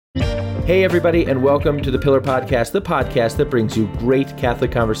Hey, everybody, and welcome to the Pillar Podcast, the podcast that brings you great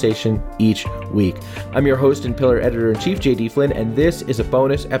Catholic conversation each week. I'm your host and Pillar Editor-in-Chief, J.D. Flynn, and this is a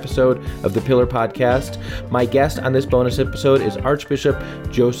bonus episode of the Pillar Podcast. My guest on this bonus episode is Archbishop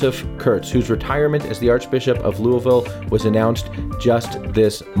Joseph Kurtz, whose retirement as the Archbishop of Louisville was announced just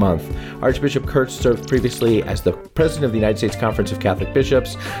this month. Archbishop Kurtz served previously as the President of the United States Conference of Catholic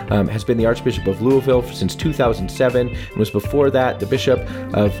Bishops, has been the Archbishop of Louisville since 2007, and was before that the Bishop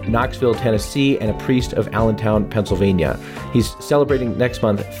of Knoxville, Tennessee, and a priest of Allentown, Pennsylvania. He's celebrating next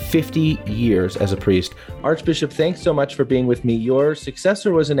month 50 years as a priest. Archbishop, thanks so much for being with me. Your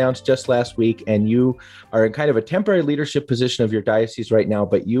successor was announced just last week, and you are in kind of a temporary leadership position of your diocese right now,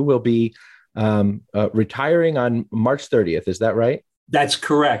 but you will be retiring on March 30th. Is that right? That's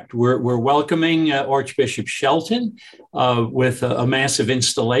correct. We're welcoming Archbishop Shelton with a massive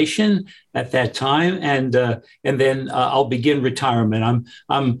installation at that time, and then I'll begin retirement.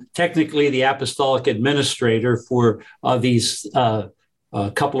 I'm technically the apostolic administrator for these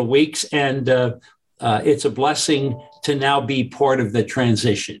couple of weeks, and it's a blessing to now be part of the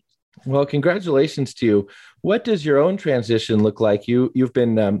transition. Well, congratulations to you. What does your own transition look like? You've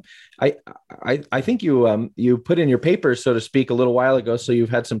been, I think you put in your papers, so to speak, a little while ago. So you've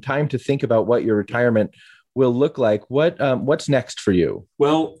had some time to think about what your retirement will look like. What's next for you?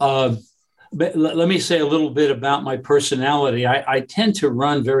 Well, but let me say a little bit about my personality. I tend to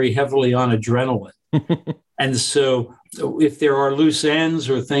run very heavily on adrenaline, and so if there are loose ends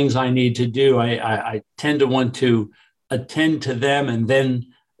or things I need to do, I tend to want to attend to them and then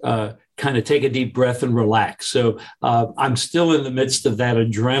kind of take a deep breath and relax. So I'm still in the midst of that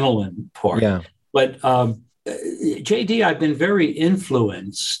adrenaline part. Yeah. But JD, I've been very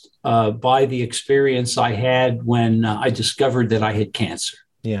influenced by the experience I had when I discovered that I had cancer.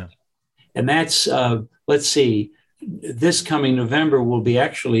 Yeah. And that's, let's see, this coming November will be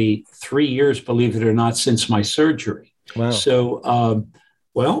actually 3 years, believe it or not, since my surgery. Wow. So,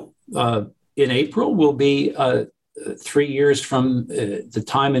 in April will be 3 years from the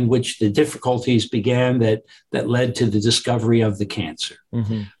time in which the difficulties began that led to the discovery of the cancer.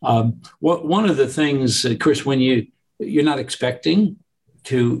 Mm-hmm. One of the things, Chris, when you're not expecting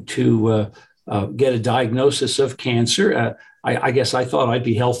to get a diagnosis of cancer, I guess I thought I'd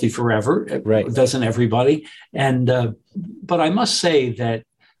be healthy forever. Right. Doesn't everybody? And but I must say that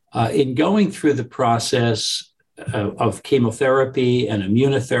in going through the process of chemotherapy and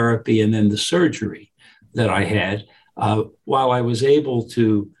immunotherapy and then the surgery that I had, while I was able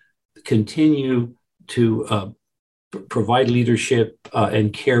to continue to provide leadership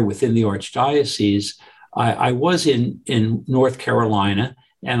and care within the Archdiocese, I was in North Carolina,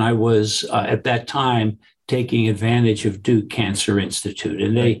 and I was at that time taking advantage of Duke Cancer Institute,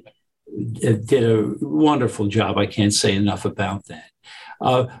 and they did a wonderful job. I can't say enough about that.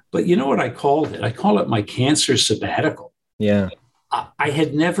 But you know what I called it? I call it my cancer sabbatical. Yeah. I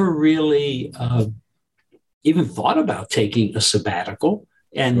had never really even thought about taking a sabbatical.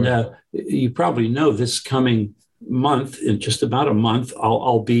 And sure. You probably know this coming month, in just about a month,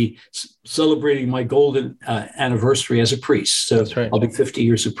 I'll be celebrating my golden anniversary as a priest. So that's right. I'll be 50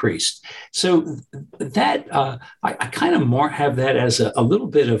 years a priest. So that I kind of more have that as a little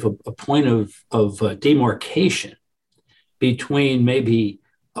bit of a point of demarcation between maybe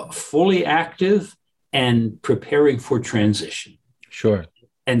fully active and preparing for transition. Sure.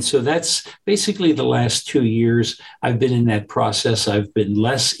 And so that's basically the last 2 years I've been in that process. I've been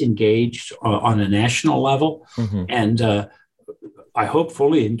less engaged on a national level, mm-hmm. and I hope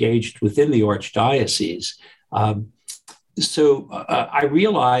fully engaged within the Archdiocese. So I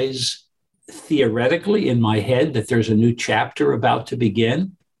realize theoretically in my head that there's a new chapter about to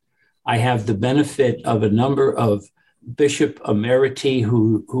begin. I have the benefit of a number of Bishop Emeriti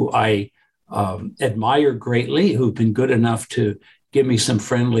who I admire greatly, who've been good enough to give me some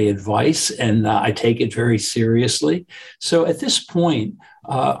friendly advice, and I take it very seriously. So at this point,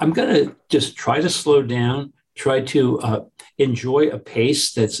 I'm going to just try to slow down, try to enjoy a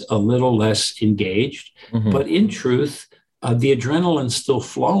pace that's a little less engaged. Mm-hmm. But in truth, the adrenaline's still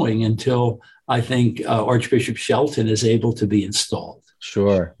flowing until I think Archbishop Shelton is able to be installed.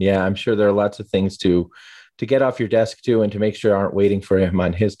 Sure. Yeah, I'm sure there are lots of things to get off your desk too, and to make sure aren't waiting for him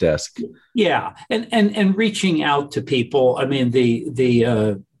on his desk. Yeah, and reaching out to people. I mean,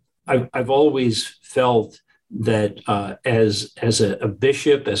 I've always felt that as a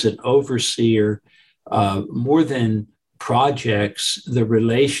bishop, as an overseer, more than projects, the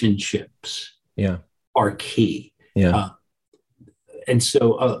relationships are key. Yeah, and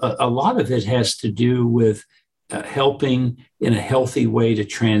so a lot of it has to do with helping in a healthy way to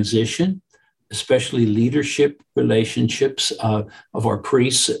transition. especially leadership relationships of our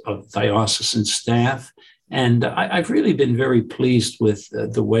priests, of diocesan staff. And I've really been very pleased with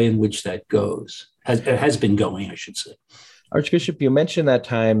the way in which that has been going, I should say. Archbishop, you mentioned that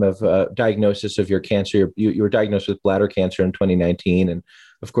time of diagnosis of your cancer. You were diagnosed with bladder cancer in 2019 and,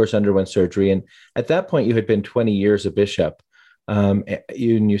 of course, underwent surgery. And at that point, you had been 20 years a bishop.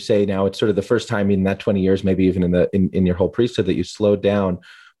 You say now it's sort of the first time in that 20 years, maybe even in your whole priesthood, that you slowed down.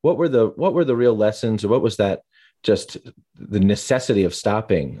 What were the real lessons, or what was that just the necessity of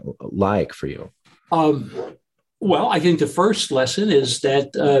stopping like for you? Well, I think the first lesson is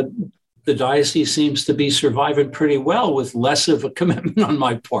that the diocese seems to be surviving pretty well with less of a commitment on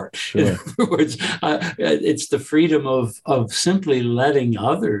my part. Sure. In other words, it's the freedom of simply letting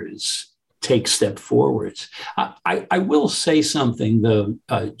others take step forwards. I will say something though,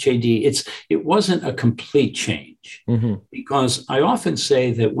 JD. It wasn't a complete change, because I often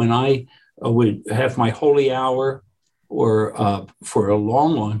say that when I would have my holy hour, or for a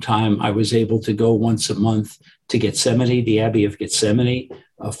long, long time, I was able to go once a month to Gethsemane, the Abbey of Gethsemane,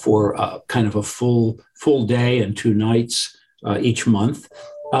 for kind of a full day and 2 nights each month.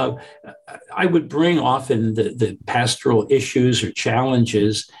 I would bring often the pastoral issues or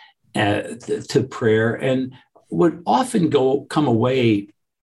challenges to prayer, and would often come away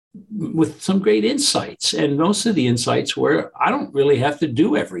with some great insights. And most of the insights were, I don't really have to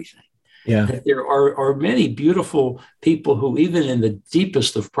do everything. Yeah. There are many beautiful people who, even in the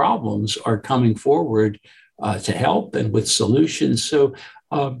deepest of problems, are coming forward to help and with solutions. So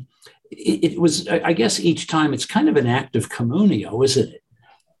it was, I guess, each time it's kind of an act of communio, isn't it?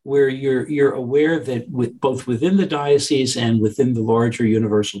 Where you're aware that both within the diocese and within the larger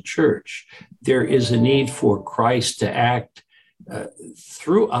universal church, there is a need for Christ to act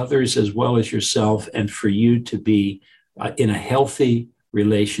through others as well as yourself, and for you to be in a healthy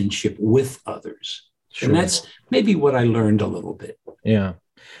relationship with others. Sure. And that's maybe what I learned a little bit. Yeah.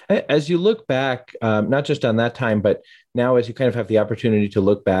 As you look back, not just on that time, but now as you kind of have the opportunity to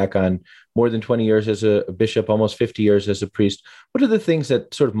look back on more than 20 years as a bishop, almost 50 years as a priest, what are the things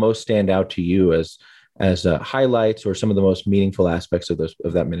that sort of most stand out to you as highlights, or some of the most meaningful aspects of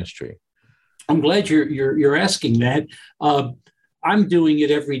that ministry? I'm glad you're asking that. I'm doing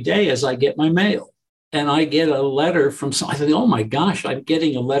it every day as I get my mail. And I get a letter from I think, oh my gosh, I'm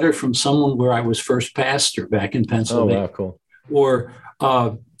getting a letter from someone where I was first pastor back in Pennsylvania. Oh, wow, cool. Or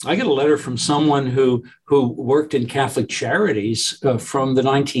I get a letter from someone who worked in Catholic Charities from the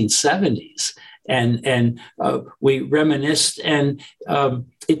 1970s. And we reminisced, and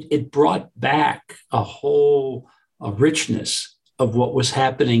it brought back a whole richness of what was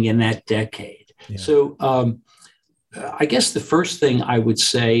happening in that decade. Yeah. So I guess the first thing I would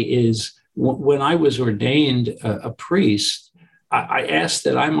say is, when I was ordained a priest, I asked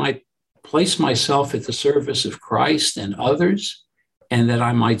that I might place myself at the service of Christ and others, and that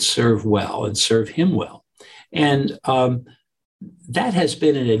I might serve well and serve him well. And that has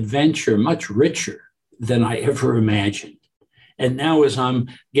been an adventure much richer than I ever imagined. And now, as I'm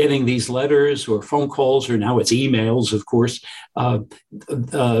getting these letters or phone calls, or now it's emails, of course,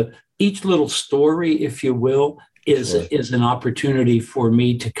 each little story, if you will, is an opportunity for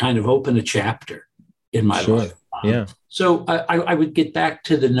me to kind of open a chapter in my life. Yeah. So I would get back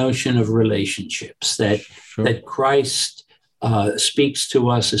to the notion of relationships, that Christ speaks to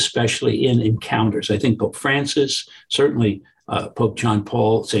us, especially in encounters. I think Pope Francis, certainly Pope John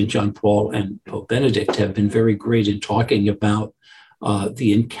Paul, St. John Paul, and Pope Benedict have been very great in talking about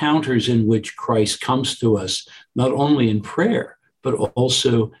the encounters in which Christ comes to us, not only in prayer, but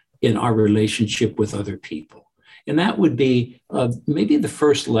also in our relationship with other people. And that would be maybe the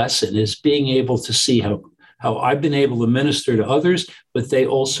first lesson, is being able to see how I've been able to minister to others, but they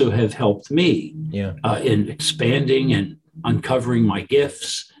also have helped me in expanding and uncovering my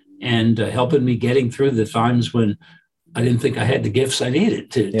gifts, and helping me getting through the times when I didn't think I had the gifts I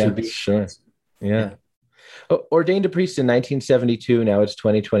needed to be. Sure. Yeah. Ordained a priest in 1972. Now it's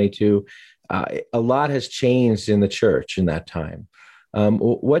 2022. A lot has changed in the church in that time.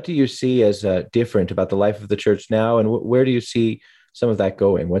 What do you see as different about the life of the church now, and where do you see some of that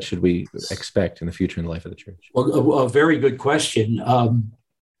going? What should we expect in the future in the life of the church? Well, a very good question.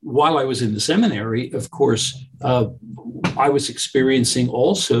 While I was in the seminary, of course, I was experiencing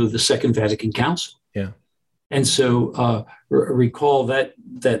also the Second Vatican Council. Yeah. And so recall that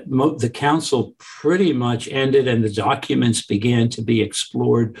the council pretty much ended, and the documents began to be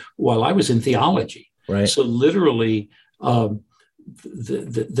explored while I was in theology. Right. So literally,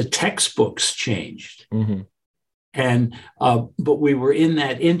 the textbooks changed. Mm-hmm. And but we were in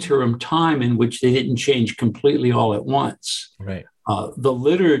that interim time in which they didn't change completely all at once. Right. The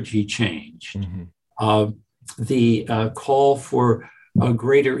liturgy changed. Mm-hmm. The call for a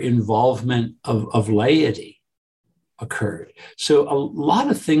greater involvement of laity occurred. So a lot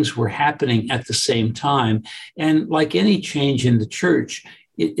of things were happening at the same time. And like any change in the church,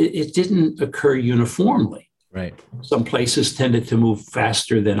 it didn't occur uniformly. Right. Some places tended to move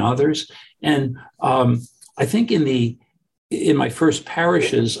faster than others. And I think in my first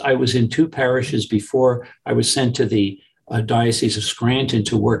parishes, I was in 2 parishes before I was sent to the Diocese of Scranton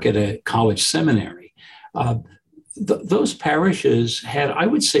to work at a college seminary. Those parishes had, I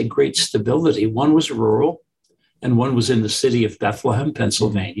would say, great stability. One was rural, and one was in the city of Bethlehem,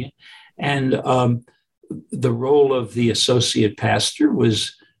 Pennsylvania. And the role of the associate pastor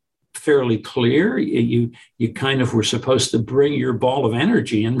was fairly clear. You kind of were supposed to bring your ball of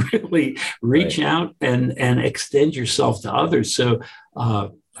energy and really reach out and extend yourself to others. So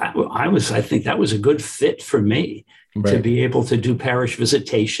I think that was a good fit for me. To be able to do parish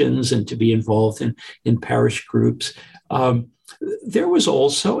visitations and to be involved in parish groups. There was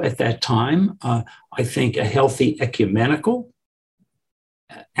also at that time, I think, a healthy ecumenical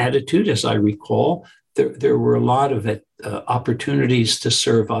attitude, as I recall. There were a lot of opportunities to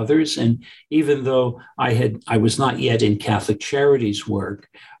serve others. And even though I was not yet in Catholic Charities work,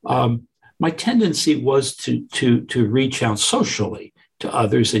 my tendency was to reach out socially to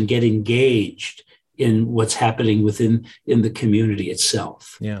others and get engaged in what's happening in the community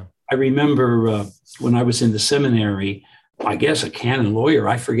itself. Yeah, I remember when I was in the seminary, I guess a canon lawyer,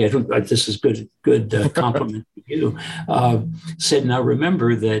 I forget who, this is good compliment to you, said, now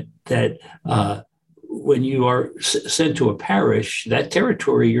remember that when you are sent to a parish, that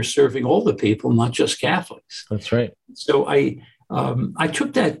territory, you're serving all the people, not just Catholics. That's right. So I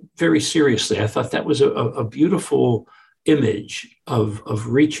took that very seriously. I thought that was a beautiful image of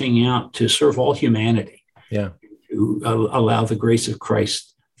reaching out to serve all humanity, to allow the grace of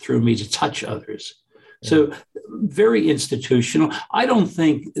Christ through me to touch others. Yeah. So very institutional. I don't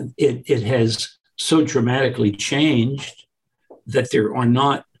think it has so dramatically changed that there are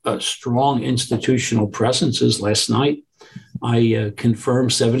not strong institutional presences. Last night, I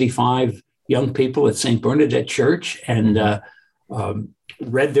confirmed 75 young people at St. Bernadette Church and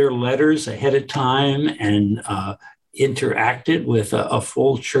read their letters ahead of time and interacted with a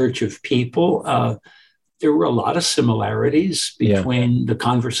full church of people. There were a lot of similarities between the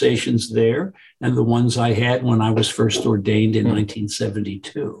conversations there and the ones I had when I was first ordained in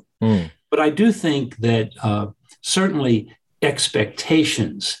 1972. But I do think that certainly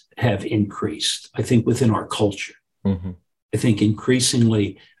expectations have increased, I think, within our culture. I think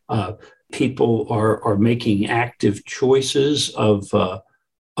increasingly people are making active choices of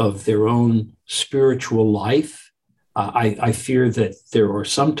their own spiritual life. I fear that there are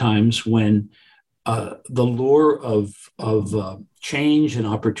some times when the lure of change and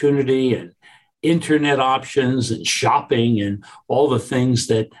opportunity and internet options and shopping and all the things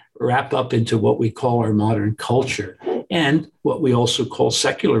that wrap up into what we call our modern culture and what we also call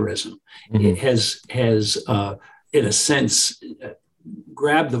secularism, it has in a sense,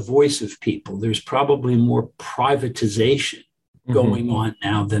 grabbed the voice of people. There's probably more privatization going on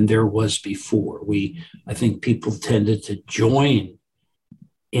now than there was before. I think people tended to join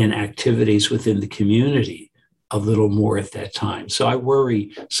in activities within the community a little more at that time. So I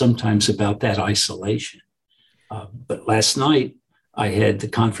worry sometimes about that isolation. But last night I had the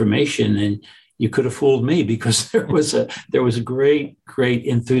confirmation, and you could have fooled me because there was a great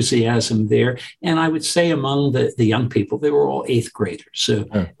enthusiasm there. And I would say among the young people, they were all 8th graders. So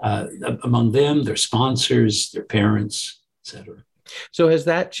among them, their sponsors, their parents, et cetera. So has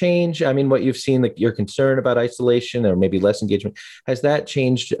that changed? I mean, what you've seen, like your concern about isolation or maybe less engagement, has that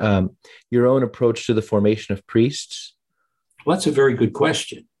changed your own approach to the formation of priests? Well, that's a very good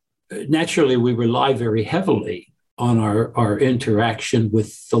question. Naturally, we rely very heavily on our interaction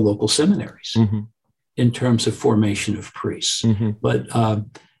with the local seminaries in terms of formation of priests. But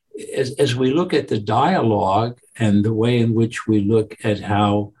as we look at the dialogue and the way in which we look at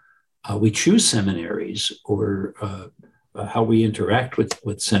how we choose seminaries or how we interact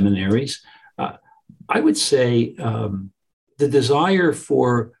with seminaries, I would say the desire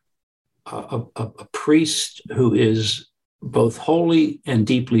for a priest who is both holy and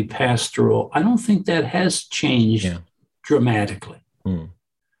deeply pastoral, I don't think that has changed dramatically.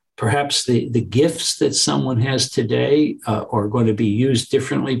 Perhaps the gifts that someone has today are going to be used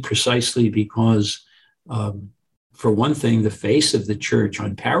differently precisely because, for one thing, the face of the church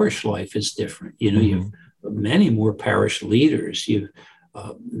on parish life is different. You know, you have many more parish leaders. You've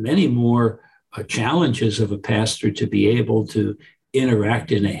many more challenges of a pastor to be able to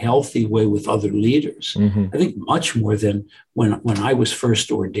interact in a healthy way with other leaders. I think much more than when I was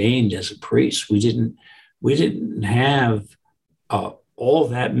first ordained as a priest. We didn't have all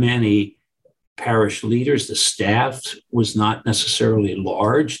that many parish leaders. The staff was not necessarily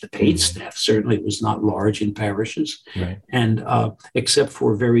large. The paid staff certainly was not large in parishes. Right. And except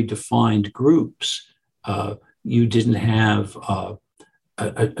for very defined groups, you didn't have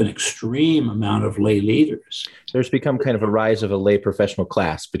an extreme amount of lay leaders. There's become kind of a rise of a lay professional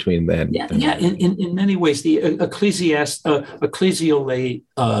class between then. Yeah. In many ways, the ecclesial lay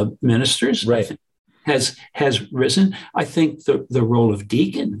ministers, right, I think, has risen. I think the role of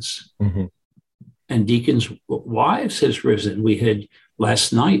deacons and deacons' wives has risen. We had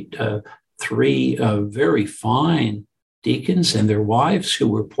last night 3 very fine deacons and their wives who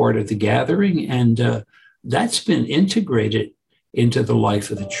were part of the gathering, and that's been integrated into the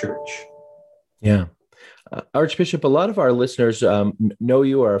life of the church. Yeah. Archbishop, a lot of our listeners know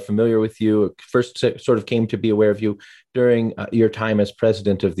you or are familiar with you, first sort of came to be aware of you during your time as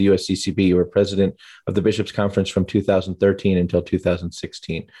president of the USCCB. You were president of the Bishops' Conference from 2013 until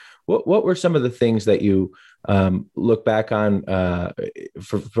 2016. What were some of the things that you look back on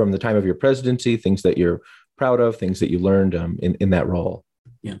from the time of your presidency, things that you're proud of, things that you learned in that role?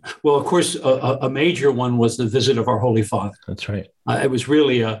 Yeah. Well, of course, a major one was the visit of our Holy Father. That's right. It was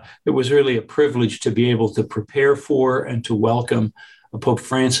really a privilege to be able to prepare for and to welcome Pope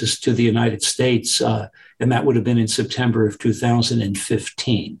Francis to the United States, and that would have been in September of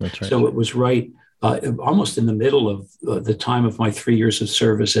 2015. That's right. So it was right almost in the middle of the time of my 3 years of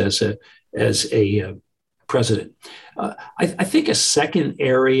service as a president. I think a second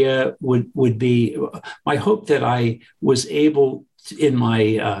area would be my hope that I was able, in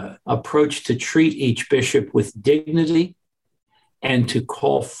my approach, to treat each bishop with dignity and to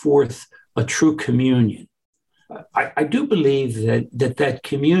call forth a true communion. I do believe that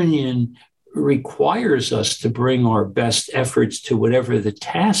communion requires us to bring our best efforts to whatever the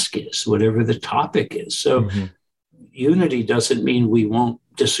task is, whatever the topic is. So unity doesn't mean we won't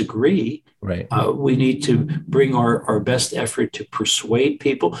disagree. Right. We need to bring our best effort to persuade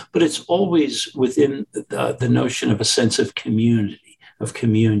people, but it's always within the notion of a sense of community, of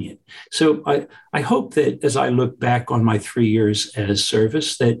communion. So I hope that as I look back on my 3 years as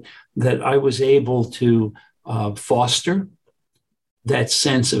service, that I was able to foster that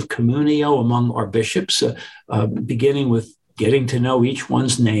sense of communio among our bishops, beginning with getting to know each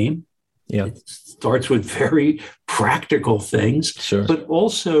one's name. Yeah. It starts with very practical things, sure, but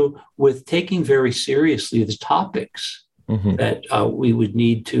also with taking very seriously the topics that we would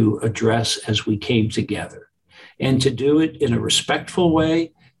need to address as we came together, and to do it in a respectful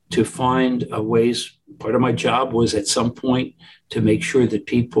way, to find ways. Part of my job was at some point to make sure that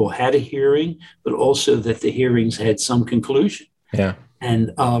people had a hearing, but also that the hearings had some conclusion. Yeah.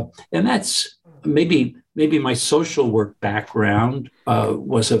 And that's maybe my social work background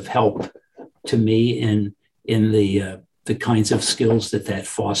was of help to me in the kinds of skills that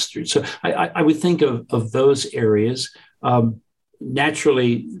fostered. So I would think of those areas.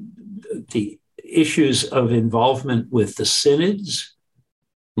 Naturally, the issues of involvement with the synods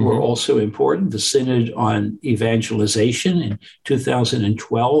were also important. The Synod on Evangelization in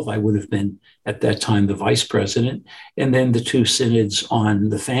 2012, I would have been at that time the vice president, and then the 2 synods on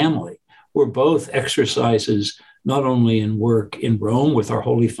the family were both exercises not only in work in Rome with our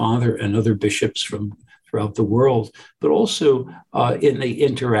Holy Father and other bishops from throughout the world, but also in the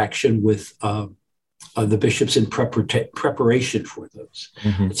interaction with the bishops in preparation for those.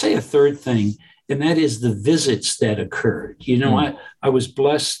 I'd say a third thing, and that is the visits that occurred. You know, I was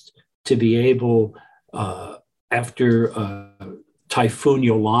blessed to be able, after Typhoon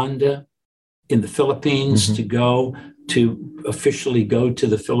Yolanda in the Philippines, to officially go to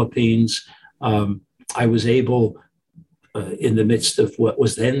the Philippines. I was able, in the midst of what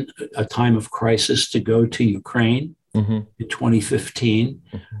was then a time of crisis, to go to Ukraine in 2015,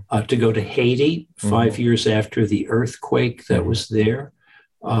 to go to Haiti 5 years after the earthquake that was there,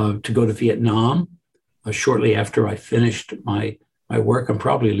 to go to Vietnam shortly after I finished my work. I'm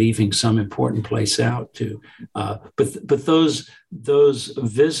probably leaving some important place out too, but those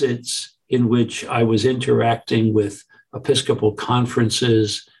visits in which I was interacting with Episcopal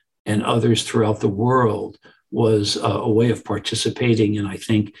conferences and others throughout the world was a way of participating in, I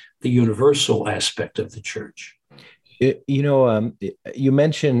think, the universal aspect of the church. You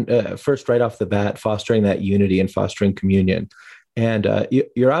mentioned first, right off the bat, fostering that unity and fostering communion. And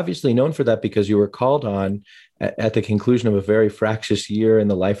you're obviously known for that because you were called on at the conclusion of a very fractious year in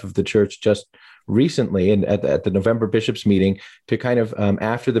the life of the church just recently, and at the November bishops meeting, to kind of,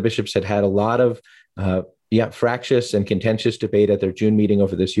 after the bishops had a lot of fractious and contentious debate at their June meeting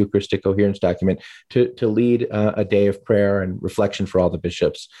over this Eucharistic coherence document to lead a day of prayer and reflection for all the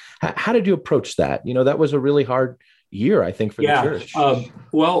bishops. How did you approach that? That was a really hard year, I think, for the church.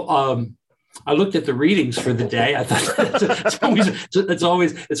 I looked at the readings for the day. I thought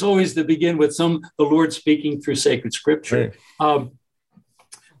it's always to begin with the Lord speaking through sacred scripture. Right.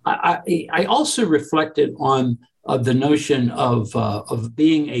 I also reflected on the notion of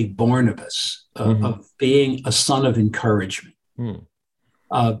being a Barnabas, of being a son of encouragement.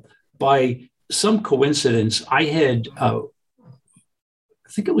 By some coincidence, I had, I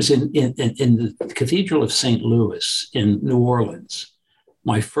think it was in the Cathedral of St. Louis in New Orleans,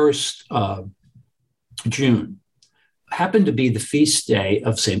 my first June happened to be the feast day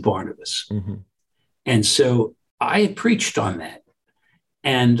of St. Barnabas. And so I had preached on that.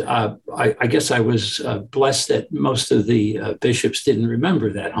 And I guess I was blessed that most of the bishops didn't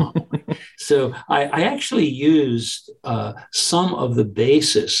remember that homily. So I actually used some of the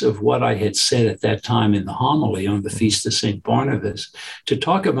basis of what I had said at that time in the homily on the Feast of St. Barnabas to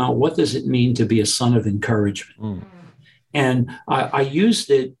talk about what does it mean to be a son of encouragement. And I used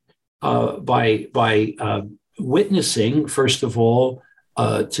it by witnessing, first of all,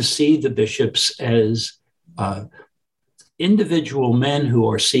 to see the bishops as individual men who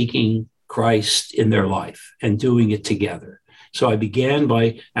are seeking Christ in their life and doing it together. So I began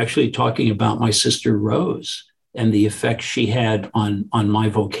by actually talking about my sister Rose and the effect she had on my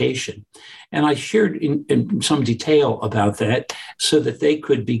vocation. And I shared in some detail about that so that they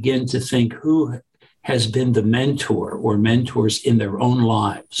could begin to think who has been the mentor or mentors in their own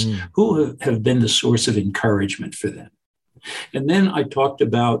lives, who have been the source of encouragement for them. And then I talked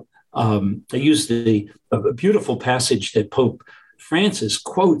about, I used a beautiful passage that Pope Francis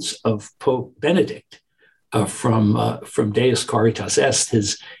quotes of Pope Benedict from Deus Caritas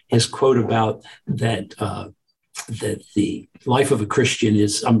Est, his quote about that the life of a Christian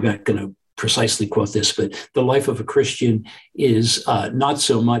is, I'm not going to precisely quote this, but the life of a Christian is not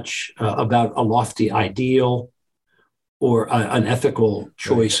so much about a lofty ideal or an ethical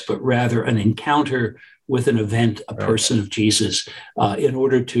choice, but rather an encounter with an event, a person of Jesus, in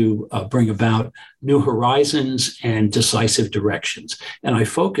order to bring about new horizons and decisive directions. And I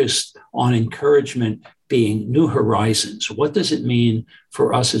focused on encouragement being new horizons. What does it mean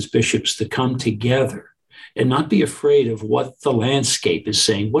for us as bishops to come together and not be afraid of what the landscape is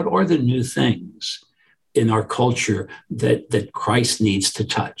saying? What are the new things in our culture that Christ needs to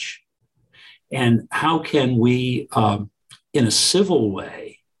touch? And how can we, in a civil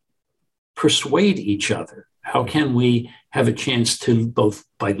way, persuade each other? How can we have a chance to, both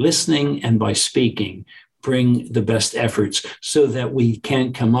by listening and by speaking, bring the best efforts so that we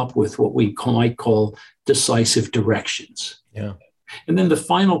can come up with what we might call decisive directions? Yeah. And then the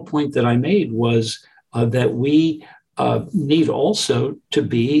final point that I made was that we need also to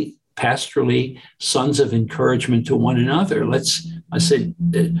be pastorally sons of encouragement to one another.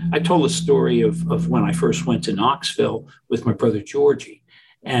 I told a story of when I first went to Knoxville with my brother Georgie.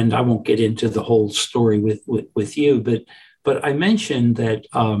 And I won't get into the whole story with you, but I mentioned that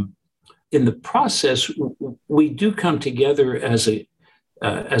in the process, we do come together as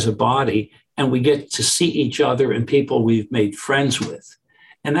a body, and we get to see each other and people we've made friends with.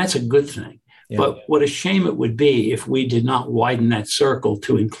 And that's a good thing. Yeah. But what a shame it would be if we did not widen that circle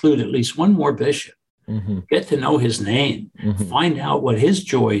to include at least one more bishop, get to know his name, find out what his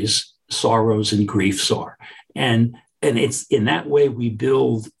joys, sorrows, and griefs are. And it's in that way we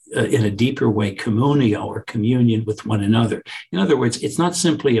build, in a deeper way, communio or communion with one another. In other words, it's not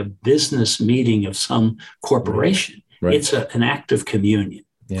simply a business meeting of some corporation. Right. It's an act of communion.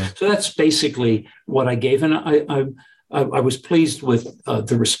 Yeah. So that's basically what I gave. And I was pleased with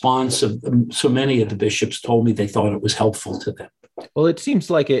the response of so many of the bishops told me they thought it was helpful to them. Well, it seems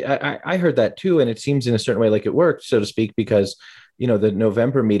like I heard that too. And it seems in a certain way like it worked, so to speak, because, the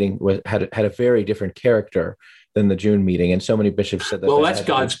November meeting had a very different character than the June meeting, and so many bishops said that. Well, that's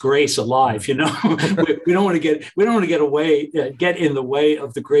God's grace alive, we don't want to get in the way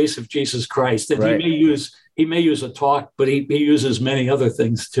of the grace of Jesus Christ. And right. he may use a talk, but he uses many other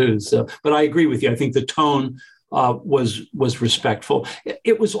things too. So, but I agree with you. I think the tone was respectful.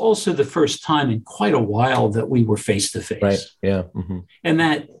 It was also the first time in quite a while that we were face to face. Right. Yeah. And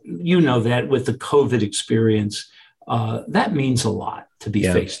that that with the COVID experience, that means a lot to be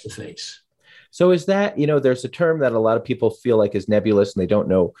face to face. So is that, there's a term that a lot of people feel like is nebulous and they don't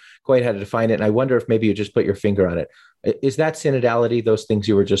know quite how to define it. And I wonder if maybe you just put your finger on it. Is that synodality, those things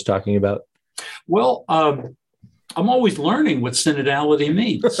you were just talking about? Well, I'm always learning what synodality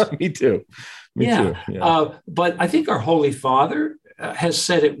means. Me too. Me too. Yeah. But I think our Holy Father has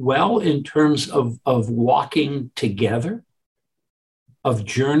said it well in terms of walking together, of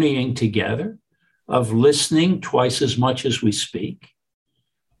journeying together, of listening twice as much as we speak.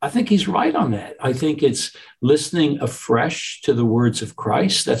 I think he's right on that. I think it's listening afresh to the words of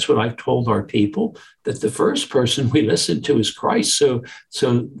Christ. That's what I've told our people, that the first person we listen to is Christ. So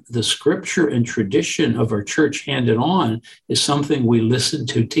the scripture and tradition of our church handed on is something we listen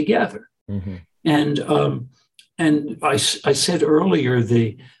to together. Mm-hmm. And I said earlier,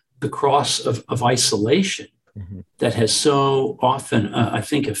 the cross of isolation mm-hmm. that has so often, I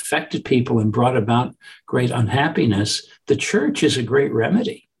think, affected people and brought about great unhappiness. The church is a great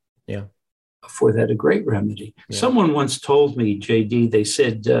remedy. Yeah. For that, a great remedy. Yeah. Someone once told me, JD, they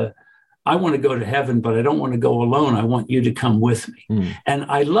said, I want to go to heaven, but I don't want to go alone. I want you to come with me. Mm. And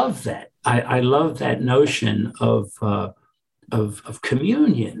I love that. I love that notion of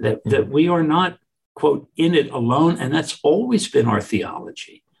communion, that we are not, quote, in it alone. And that's always been our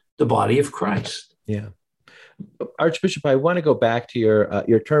theology, the body of Christ. Yeah. Archbishop, I want to go back to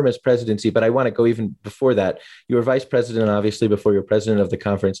your term as presidency, but I want to go even before that. You were vice president, obviously, before you're president of the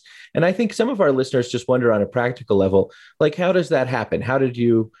conference. And I think some of our listeners just wonder on a practical level, like, how does that happen? How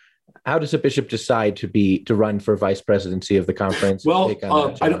does a bishop decide to run for vice presidency of the conference? Well,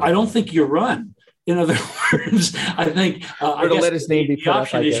 I don't think you run. In other words, I think or to let his name be the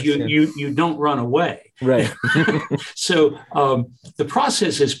option is you don't run away. Right. So the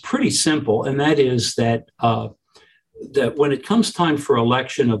process is pretty simple, and that is that when it comes time for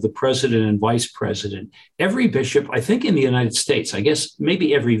election of the president and vice president, every bishop, I think in the United States, I guess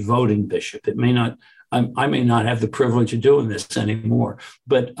maybe every voting bishop, it may not, I may not have the privilege of doing this anymore,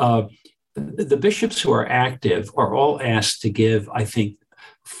 but the bishops who are active are all asked to give, I think,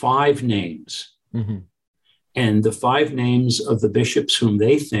 5 names. Mm-hmm. And the 5 names of the bishops whom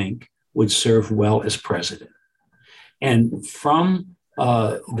they think would serve well as president. And from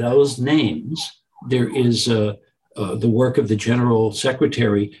those names, there is the work of the general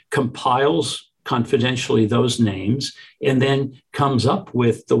secretary compiles confidentially those names and then comes up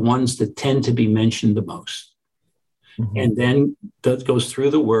with the ones that tend to be mentioned the most. Mm-hmm. And then that goes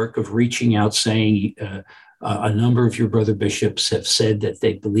through the work of reaching out, saying, a number of your brother bishops have said that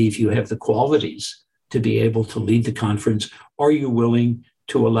they believe you have the qualities to be able to lead the conference. Are you willing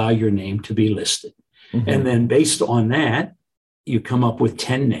to allow your name to be listed? Mm-hmm. And then based on that, you come up with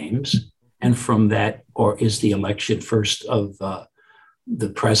 10 names. And from that, is the election first of the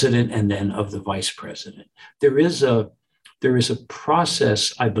president and then of the vice president. There is a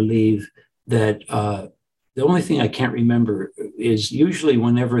process, I believe, that the only thing I can't remember is usually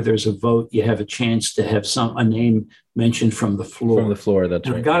whenever there's a vote, you have a chance to have a name mentioned from the floor. From the floor, that's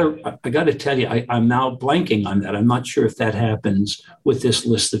right. I got to tell you, I'm now blanking on that. I'm not sure if that happens with this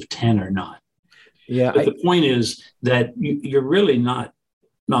list of 10 or not. Yeah. But the point is that you're really not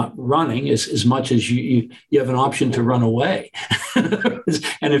running as much as you have an option to run away.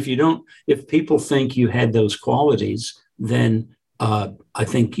 And if people think you had those qualities, then I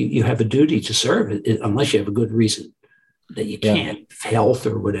think you have a duty to serve it, unless you have a good reason that you can't, health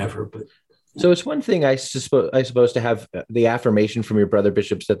or whatever. But so it's one thing, I suppose, to have the affirmation from your brother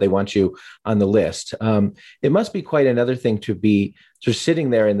bishops that they want you on the list. It must be quite another thing to be sort of sitting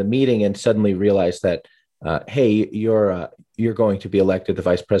there in the meeting and suddenly realize that, hey, you're going to be elected the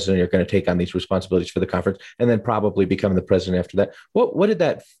vice president. You're going to take on these responsibilities for the conference, and then probably become the president after that. What did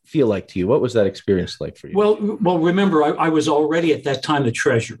that feel like to you? What was that experience like for you? Well, remember, I was already at that time the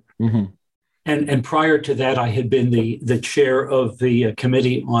treasurer. Mm-hmm. And prior to that, I had been the chair of the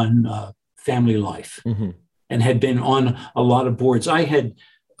committee on family life, mm-hmm. and had been on a lot of boards. I had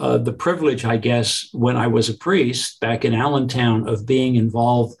the privilege, I guess, when I was a priest back in Allentown, of being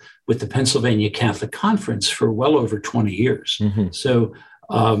involved with the Pennsylvania Catholic Conference for well over 20 years. Mm-hmm. So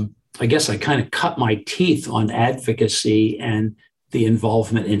I guess I kind of cut my teeth on advocacy and the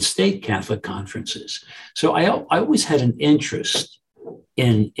involvement in state Catholic conferences. So I always had an interest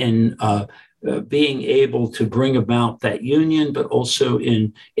in being able to bring about that union, but also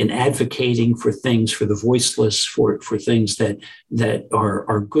in advocating for things for the voiceless, for things that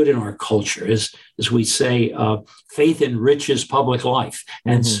are good in our culture. As we say, faith enriches public life.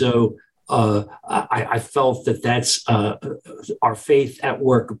 And mm-hmm. so I felt that's our faith at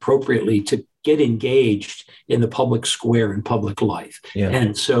work appropriately to get engaged in the public square and public life. Yeah.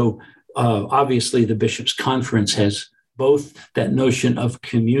 And so obviously the Bishops' Conference has both that notion of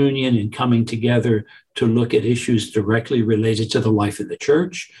communion and coming together to look at issues directly related to the life of the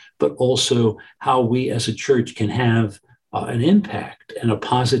church, but also how we as a church can have an impact and a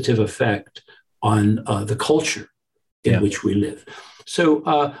positive effect on the culture in which we live. So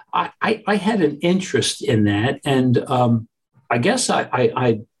I had an interest in that. And I guess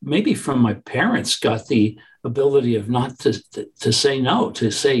I maybe from my parents got the ability of not to say no,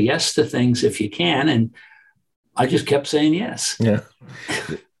 to say yes to things if you can. And I just kept saying yes. Yeah.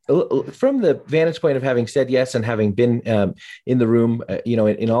 From the vantage point of having said yes and having been in the room,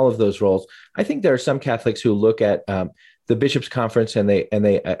 in all of those roles, I think there are some Catholics who look at the bishops' conference and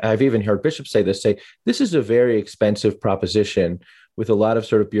I've even heard bishops say this is a very expensive proposition with a lot of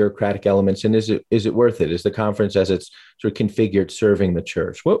sort of bureaucratic elements. And is it worth it? Is the conference as it's sort of configured serving the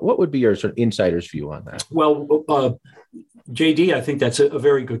church? What would be your sort of insider's view on that? Well, JD, I think that's a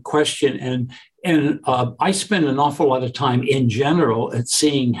very good question. And I spend an awful lot of time in general at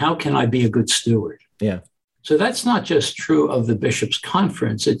seeing how can I be a good steward? Yeah. So that's not just true of the bishops'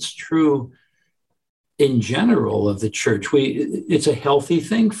 conference. It's true in general of the church. It's a healthy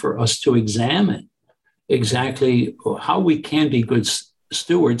thing for us to examine exactly how we can be good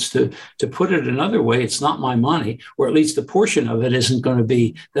stewards. To put it another way, it's not my money, or at least a portion of it isn't going to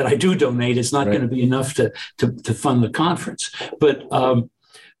be that I do donate. It's not going to be enough to fund the conference. But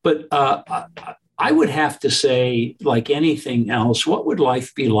I would have to say, like anything else, what would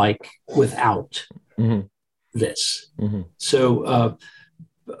life be like without this? Mm-hmm. So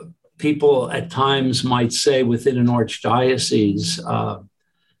people at times might say within an archdiocese,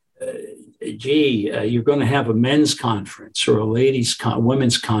 you're going to have a men's conference or a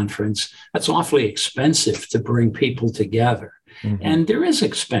women's conference. That's awfully expensive to bring people together. Mm-hmm. And there is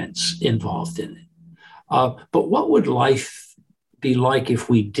expense involved in it. But what would life be like if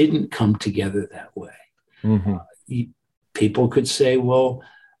we didn't come together that way? Mm-hmm. People could say, well,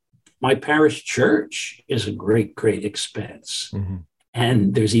 my parish church is a great, great expense. Mm-hmm.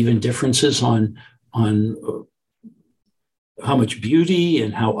 And there's even differences on how much beauty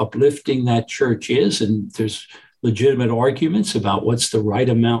and how uplifting that church is. And there's legitimate arguments about what's the right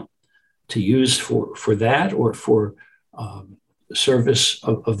amount to use for that or for service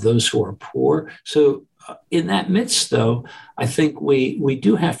of those who are poor. So in that midst, though, I think we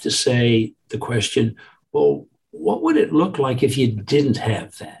do have to say the question, well, what would it look like if you didn't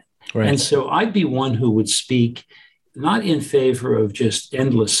have that? Right. And so I'd be one who would speak not in favor of just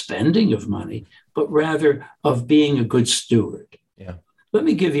endless spending of money, but rather of being a good steward. Yeah. Let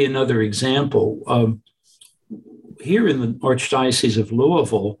me give you another example. Here in the Archdiocese of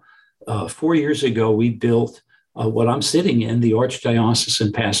Louisville, 4 years ago, we built what I'm sitting in, the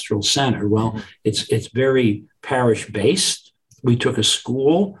Archdiocesan Pastoral Center. Well, it's very parish-based. We took a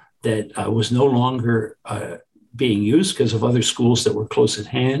school that was no longer being used because of other schools that were close at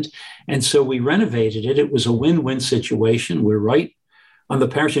hand. And so we renovated it. It was a win-win situation. We're right on the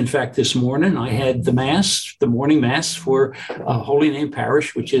parish. In fact, this morning I had the morning mass for Holy Name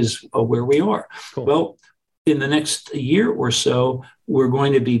Parish, which is where we are. Cool. Well, in the next year or so, we're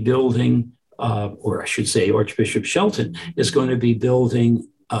going to be building, or I should say Archbishop Shelton is going to be building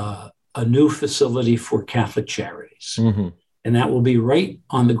a new facility for Catholic Charities. Mm-hmm. And that will be right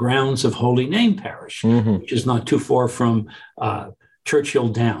on the grounds of Holy Name Parish, which is not too far from Churchill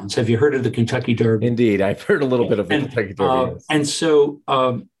Downs. Have you heard of the Kentucky Derby? Indeed. I've heard a little bit of the Kentucky Derby. Yes. And so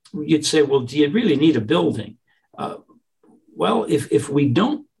you'd say, well, do you really need a building? Well, if we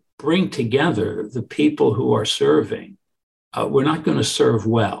don't bring together the people who are serving, we're not going to serve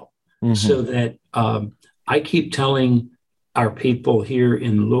well. Mm-hmm. So that I keep telling our people here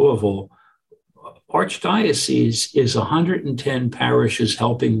in Louisville, Archdiocese is 110 parishes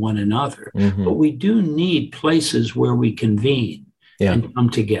helping one another, but we do need places where we convene and come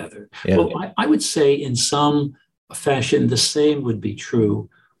together. Yeah. Well, I would say in some fashion, the same would be true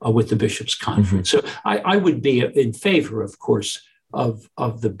with the Bishops' Conference. So I would be in favor, of course, of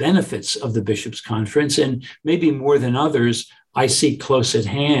the benefits of the Bishops' Conference, and maybe more than others, I see close at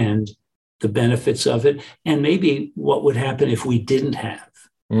hand the benefits of it, and maybe what would happen if we didn't have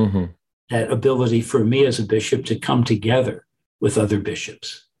that ability for me as a bishop to come together with other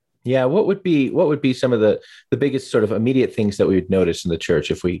bishops. Yeah, what would be some of the biggest sort of immediate things that we would notice in the church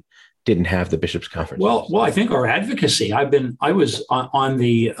if we didn't have the Bishops' Conference? Well, I think our advocacy. I was on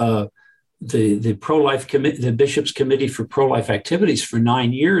the pro-life committee, the Bishops' Committee for Pro-Life Activities for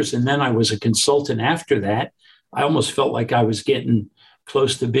 9 years, and then I was a consultant after that. I almost felt like I was getting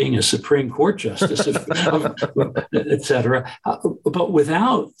close to being a Supreme Court justice, et cetera. But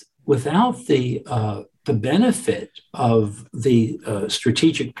without the benefit of the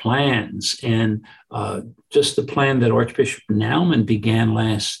strategic plans and just the plan that Archbishop Naumann began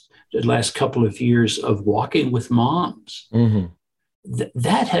the last couple of years of walking with moms,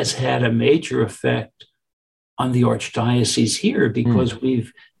 that has had a major effect on the Archdiocese here because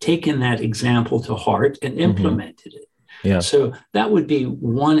we've taken that example to heart and implemented it. Yeah. So that would be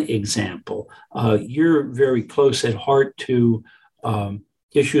one example. You're very close at heart to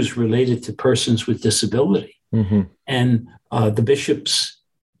issues related to persons with disability. Mm-hmm. And the bishops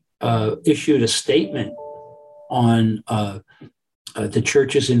issued a statement on the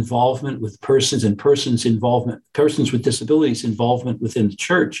church's involvement with persons with disabilities involvement within the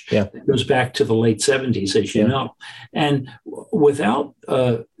church. Yeah. It goes back to the late 70s, as you know. And without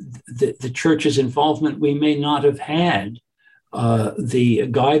the church's involvement, we may not have had the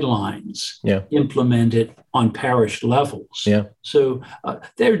guidelines implemented on parish levels. Yeah. So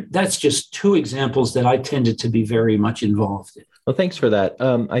that's just two examples that I tended to be very much involved in. Well, thanks for that.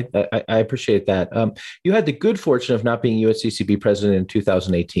 I appreciate that. You had the good fortune of not being USCCB president in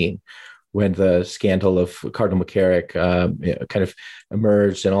 2018, when the scandal of Cardinal McCarrick kind of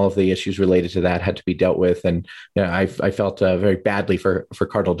emerged, and all of the issues related to that had to be dealt with. And I felt very badly for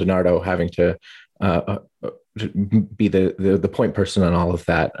Cardinal DiNardo having to be the point person on all of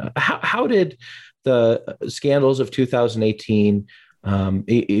that. How did the scandals of 2018,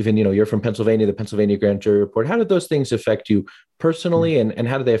 even, you're from Pennsylvania, the Pennsylvania Grand Jury Report, how did those things affect you personally, and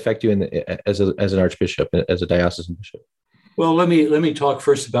how did they affect you as an archbishop, as a diocesan bishop? Well, let me talk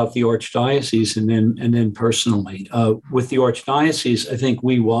first about the archdiocese and then personally. With the archdiocese, I think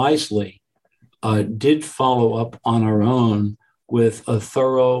we wisely did follow up on our own with a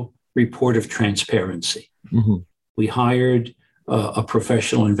thorough report of transparency. Mm-hmm. We hired a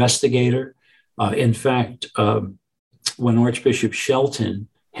professional investigator. In fact, when Archbishop Shelton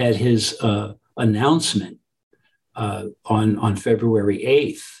had his announcement on February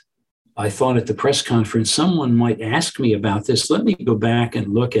 8th, I thought at the press conference, someone might ask me about this. Let me go back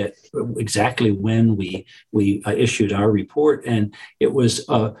and look at exactly when we issued our report. And it was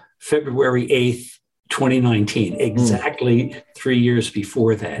February 8th, 2019, exactly 3 years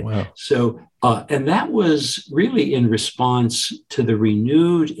before that. Wow. So, and that was really in response to the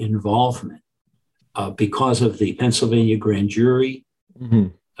renewed involvement because of the Pennsylvania grand jury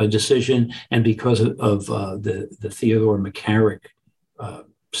decision, and because of the Theodore McCarrick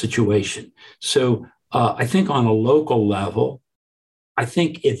situation. So I think on a local level, I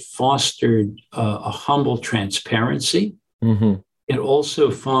think it fostered a humble transparency. Mm-hmm. It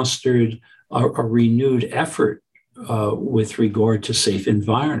also fostered a renewed effort with regard to safe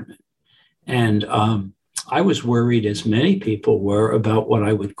environment. And I was worried, as many people were, about what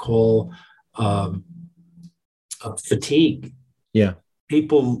I would call fatigue. Yeah.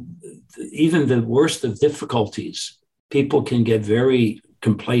 People, even the worst of difficulties, people can get very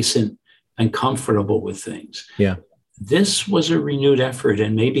complacent and comfortable with things. Yeah. This was a renewed effort,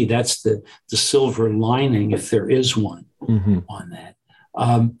 and maybe that's the silver lining, if there is one, on that.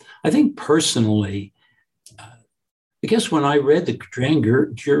 I think personally, I guess when I read the grand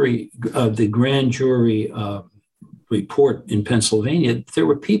jury report in Pennsylvania, there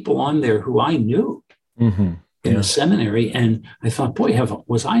were people on there who I knew in the seminary, and I thought, boy,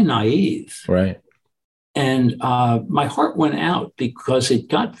 was I naive? Right. And my heart went out because it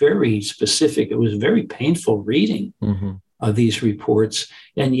got very specific. It was very painful reading these reports,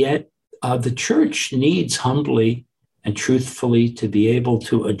 and yet the church needs humbly and truthfully to be able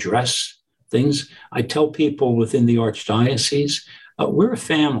to address things. I tell people within the archdiocese, we're a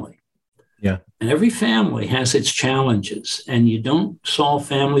family. Yeah. And every family has its challenges, and you don't solve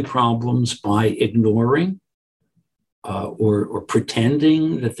family problems by ignoring or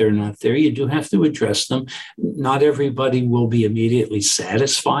pretending that they're not there. You do have to address them. Not everybody will be immediately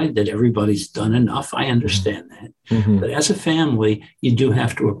satisfied that everybody's done enough. I understand that. But as a family, you do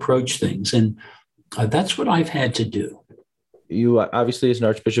have to approach things. And that's what I've had to do. You obviously, as an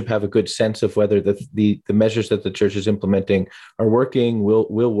archbishop, have a good sense of whether the measures that the church is implementing are working,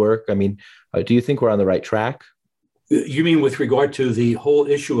 will work. I mean, do you think we're on the right track? You mean with regard to the whole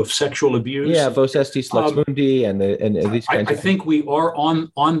issue of sexual abuse? Yeah, Vos Estis Lux Mundi and these kinds of things. I think we are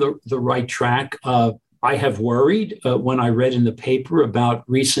on the right track. I have worried when I read in the paper about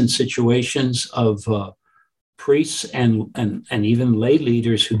recent situations of priests and even lay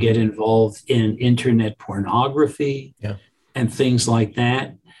leaders who get involved in internet pornography and things like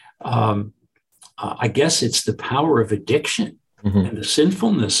that. I guess it's the power of addiction and the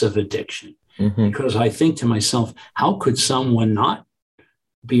sinfulness of addiction. Because I think to myself, how could someone not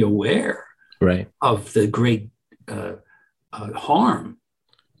be aware of the great harm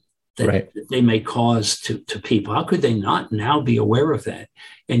that they may cause to people? How could they not now be aware of that?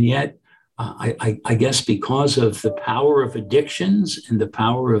 And yet, I guess because of the power of addictions and the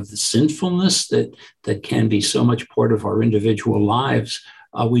power of the sinfulness that can be so much part of our individual lives,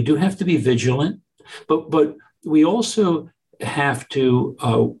 we do have to be vigilant. But we also have to,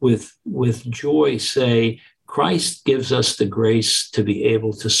 with joy, say, Christ gives us the grace to be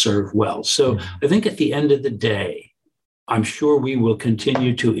able to serve well. So I think at the end of the day, I'm sure we will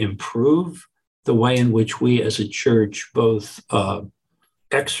continue to improve the way in which we as a church both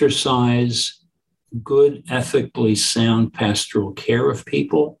exercise good, ethically sound pastoral care of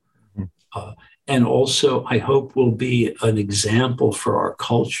people. And also, I hope will be an example for our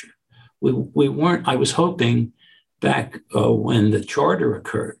culture. I was hoping back when the charter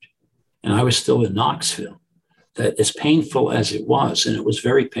occurred, and I was still in Knoxville, that as painful as it was, and it was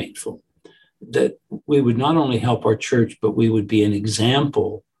very painful, that we would not only help our church, but we would be an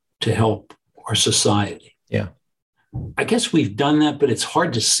example to help our society. Yeah. I guess we've done that, but it's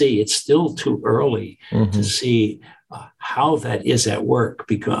hard to see. It's still too early to see how that is at work.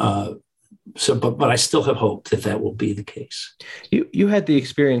 Because, but I still have hope that that will be the case. You had the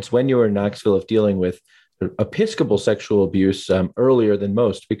experience when you were in Knoxville of dealing with Episcopal sexual abuse earlier than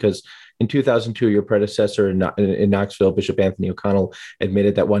most, because in 2002, your predecessor in Knoxville, Bishop Anthony O'Connell,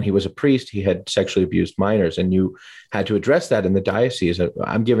 admitted that when he was a priest, he had sexually abused minors, and you had to address that in the diocese.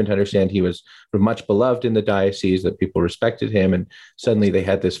 I'm given to understand he was much beloved in the diocese, that people respected him, and suddenly they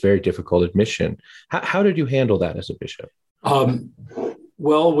had this very difficult admission. How did you handle that as a bishop?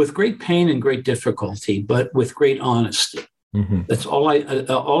 Well, with great pain and great difficulty, but with great honesty. That's all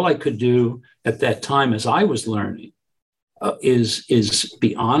I could do at that time as I was learning. Is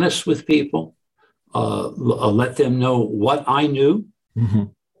be honest with people, let them know what I knew,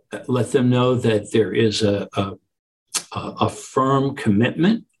 let them know that there is a firm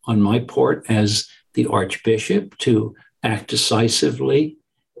commitment on my part as the Archbishop to act decisively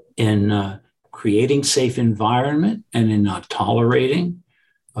in creating safe environment and in not tolerating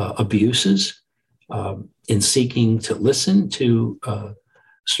abuses, in seeking to listen to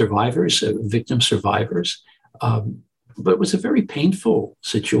survivors, victim survivors. But it was a very painful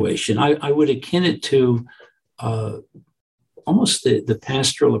situation. I would akin it to almost the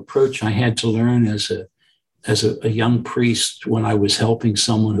pastoral approach I had to learn as a young priest when I was helping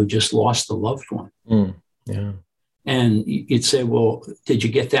someone who just lost a loved one. Yeah. And you'd say, well, did you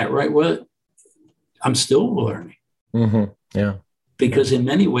get that right? Well, I'm still learning. Yeah. Because in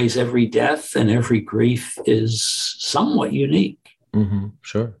many ways, every death and every grief is somewhat unique.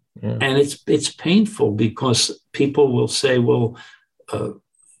 Sure. Yeah. And it's painful because people will say, well,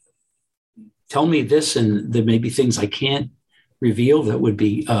 tell me this, and there may be things I can't reveal that would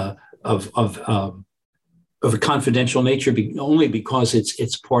be of a confidential nature, only because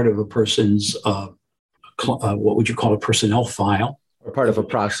it's part of a person's, what would you call a personnel file? Or part of a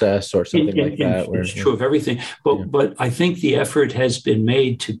process or something like that. It's true of everything. But I think the effort has been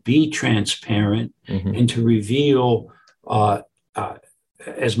made to be transparent and to reveal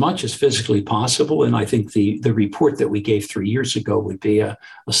as much as physically possible. And I think the report that we gave 3 years ago would be a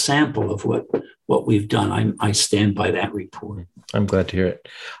sample of what we've done. I stand by that report. I'm glad to hear it.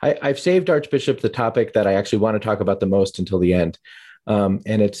 I've saved, Archbishop, the topic that I actually want to talk about the most until the end. And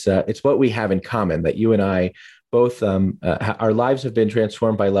it's what we have in common, that you and I both, our lives have been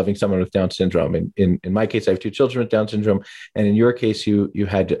transformed by loving someone with Down syndrome. In my case, I have 2 children with Down syndrome. And in your case, you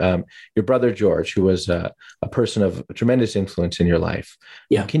had your brother, George, who was a person of tremendous influence in your life.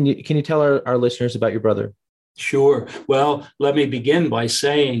 Yeah. Can you tell our listeners about your brother? Sure. Well, let me begin by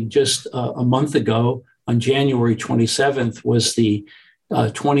saying just a month ago, on January 27th, was the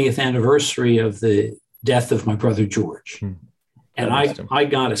 20th anniversary of the death of my brother, George. And I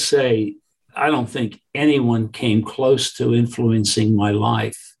got to say, I don't think anyone came close to influencing my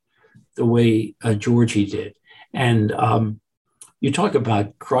life the way Georgie did. And you talk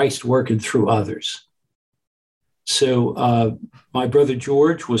about Christ working through others. So my brother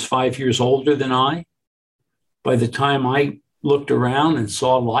George was 5 years older than I. By the time I looked around and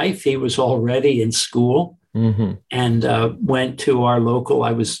saw life, he was already in school and went to our local,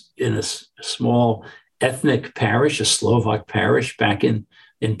 I was in a small ethnic parish, a Slovak parish back in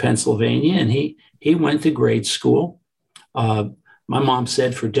Pennsylvania, and he went to grade school. My mom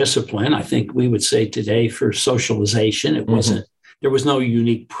said for discipline. I think we would say today for socialization. It wasn't, there was no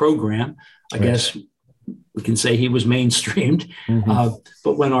unique program. I guess we can say he was mainstreamed.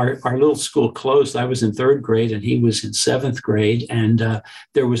 But when our little school closed, I was in 3rd grade and he was in 7th grade. And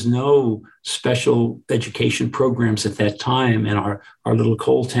there was no special education programs at that time in our little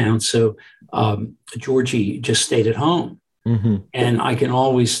coal town. So Georgie just stayed at home. And I can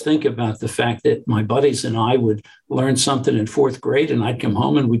always think about the fact that my buddies and I would learn something in 4th grade and I'd come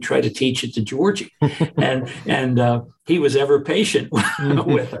home and we'd try to teach it to Georgie. and he was ever patient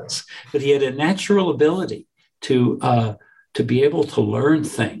with us, but he had a natural ability to be able to learn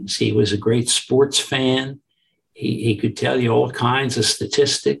things. He was a great sports fan. He could tell you all kinds of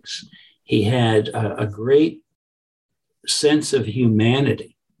statistics. He had a great sense of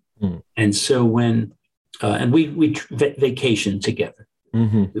humanity. And so when, and we vacationed together.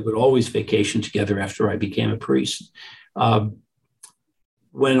 We would always vacation together after I became a priest.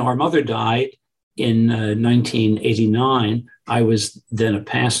 When our mother died in 1989, I was then a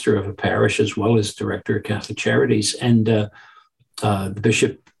pastor of a parish as well as director of Catholic Charities. And the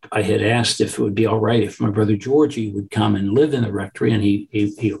bishop, I had asked if it would be all right if my brother Georgie would come and live in the rectory. And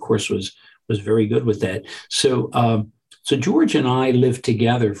he of course, was very good with that. So George and I lived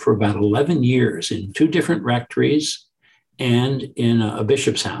together for about 11 years in 2 different rectories and in a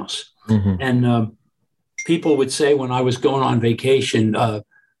bishop's house. And people would say when I was going on vacation,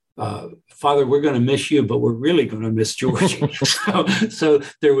 Father, we're going to miss you, but we're really going to miss Georgie. so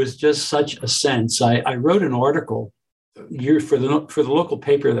there was just such a sense. I wrote an article for the local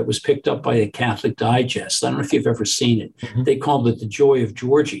paper that was picked up by a Catholic Digest. I don't know if you've ever seen it. They called it The Joy of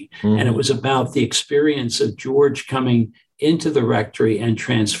Georgie. And it was about the experience of George coming into the rectory and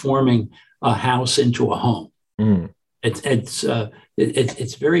transforming a house into a home.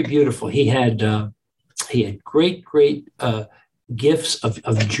 It's very beautiful. He had great gifts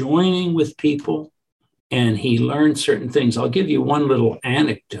of joining with people, and he learned certain things. I'll give you one little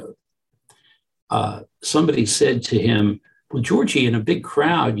anecdote. Somebody said to him, well, Georgie, in a big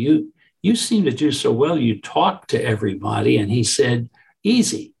crowd, you seem to do so well. You talk to everybody. And he said,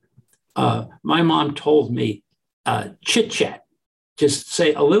 easy. My mom told me, chit chat, just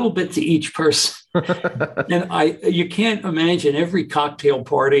say a little bit to each person. And you can't imagine every cocktail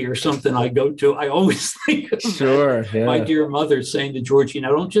party or something I go to, I always think of my dear mother saying to Georgie, now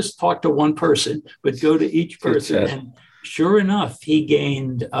don't just talk to one person, but go to each person. And sure enough, he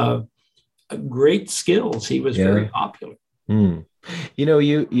gained great skills. He was very popular. You know,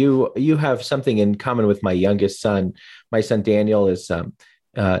 you have something in common with my youngest son. My son Daniel is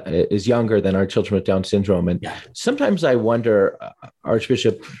younger than our children with Down syndrome, and sometimes I wonder,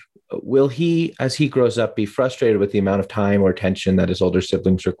 Archbishop, will he, as he grows up, be frustrated with the amount of time or attention that his older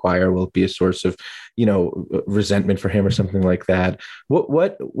siblings require? Will it be a source of, resentment for him or something like that?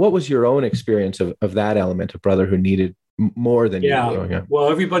 What was your own experience of that element, a brother who needed more than you growing up? Well,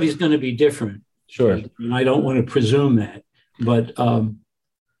 everybody's going to be different. Sure. And I don't want to presume that, but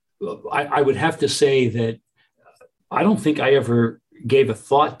I would have to say that I don't think I ever gave a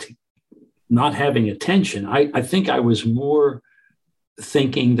thought to not having attention. I think I was more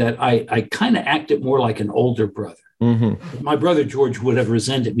thinking that I kind of acted more like an older brother. My brother George would have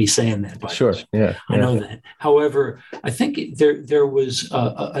resented me saying that. Sure. Yeah. I know that. However, I think there was,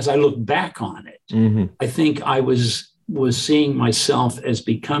 as I look back on it, I think I was seeing myself as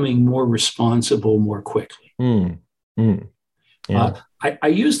becoming more responsible more quickly. I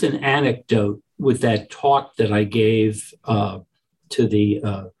used an anecdote with that talk that I gave to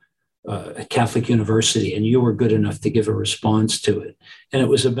the Catholic University, and you were good enough to give a response to it. And it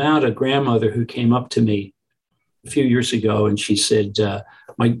was about a grandmother who came up to me a few years ago, and she said,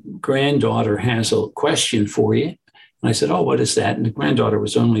 my granddaughter has a question for you. And I said, oh, what is that? And the granddaughter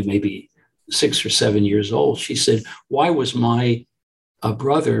was only maybe 6 or 7 years old. She said, why was my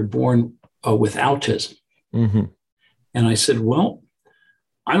brother born with autism? And I said, well,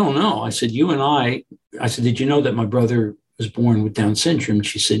 I don't know. I said, I said, did you know that my brother was born with Down syndrome? And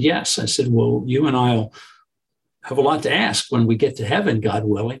she said, yes. I said, well, you and I'll have a lot to ask when we get to heaven, God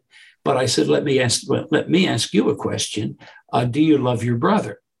willing. But I said, let me ask you a question. Do you love your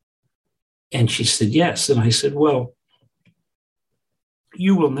brother? And she said, yes. And I said, well,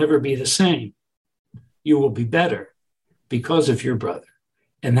 you will never be the same. You will be better because of your brother.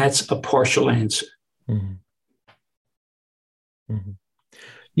 And that's a partial answer.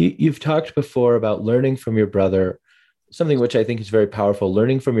 You've talked before about learning from your brother, something which I think is very powerful,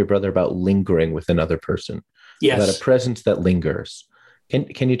 learning from your brother about lingering with another person, about a presence that lingers.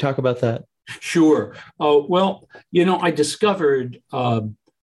 Can you talk about that? Sure. Well, I discovered that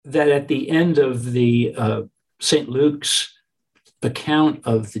at the end of the St. Luke's account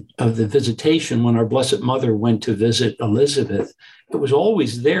of the visitation, when our Blessed Mother went to visit Elizabeth, it was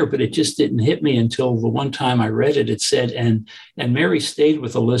always there, but it just didn't hit me until the one time I read it. It said, and Mary stayed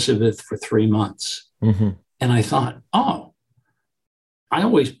with Elizabeth for 3 months. And I thought, oh, I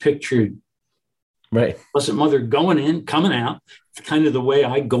always pictured Blessed Mother going in, coming out. It's kind of the way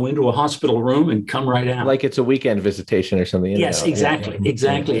I go into a hospital room and come right out. Like it's a weekend visitation or something. Yes, exactly.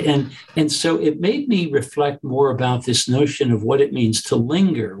 Exactly. And so it made me reflect more about this notion of what it means to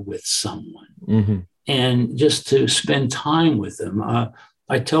linger with someone and just to spend time with them.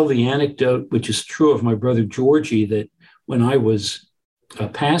 I tell the anecdote, which is true of my brother Georgie, that when I was a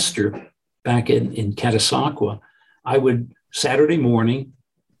pastor back in Catasauqua, I would Saturday morning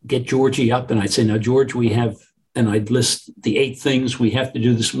get Georgie up and I'd say, now, George, we have and I'd list the 8 things we have to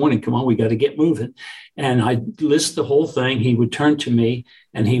do this morning. Come on, we got to get moving. And I'd list the whole thing. He would turn to me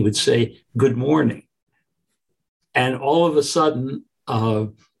and he would say, "Good morning." And all of a sudden,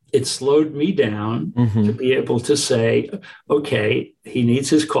 it slowed me down to be able to say, okay, he needs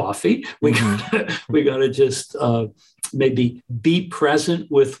his coffee. We got to just maybe be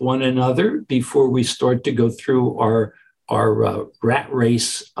present with one another before we start to go through our rat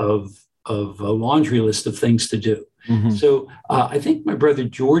race of a laundry list of things to do. So I think my brother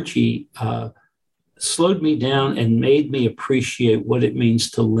Georgie slowed me down and made me appreciate what it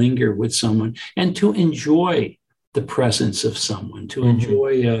means to linger with someone and to enjoy the presence of someone, to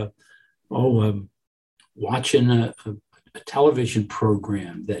enjoy watching a television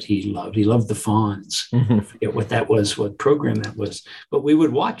program that he loved. He loved the Fonz. I forget what that was, what program that was, but we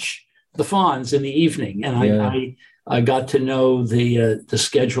would watch the Fonz in the evening, and I got to know the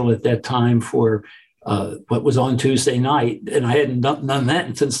schedule at that time for what was on Tuesday night, and I hadn't done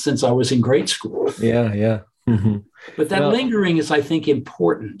that since I was in grade school. But that lingering is, I think,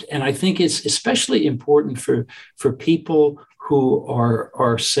 important, and I think it's especially important for people who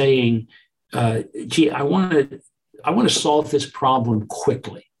are saying, "Gee, I want to solve this problem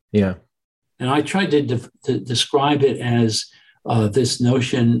quickly." Yeah, and I tried to describe it as this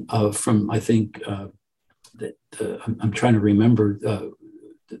notion of from I think that I'm trying to remember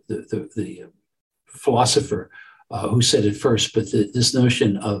the philosopher who said it first, but this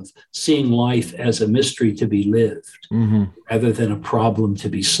notion of seeing life as a mystery to be lived rather than a problem to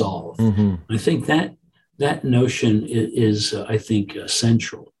be solved. I think that notion is I think,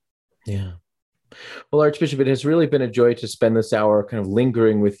 central. Yeah. Well, Archbishop, it has really been a joy to spend this hour kind of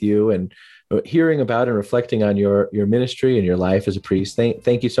lingering with you and hearing about and reflecting on your ministry and your life as a priest.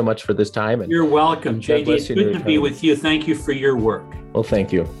 Thank you so much for this time. And you're welcome, JD. It's good to be with you. Thank you for your work. Well,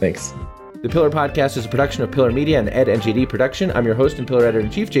 thank you. Thanks. The Pillar Podcast is a production of Pillar Media and Ed and JD Production. I'm your host and Pillar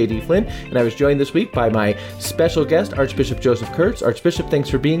Editor-in-Chief, JD Flynn, and I was joined this week by my special guest, Archbishop Joseph Kurtz. Archbishop, thanks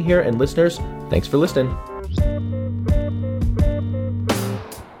for being here, and listeners, thanks for listening.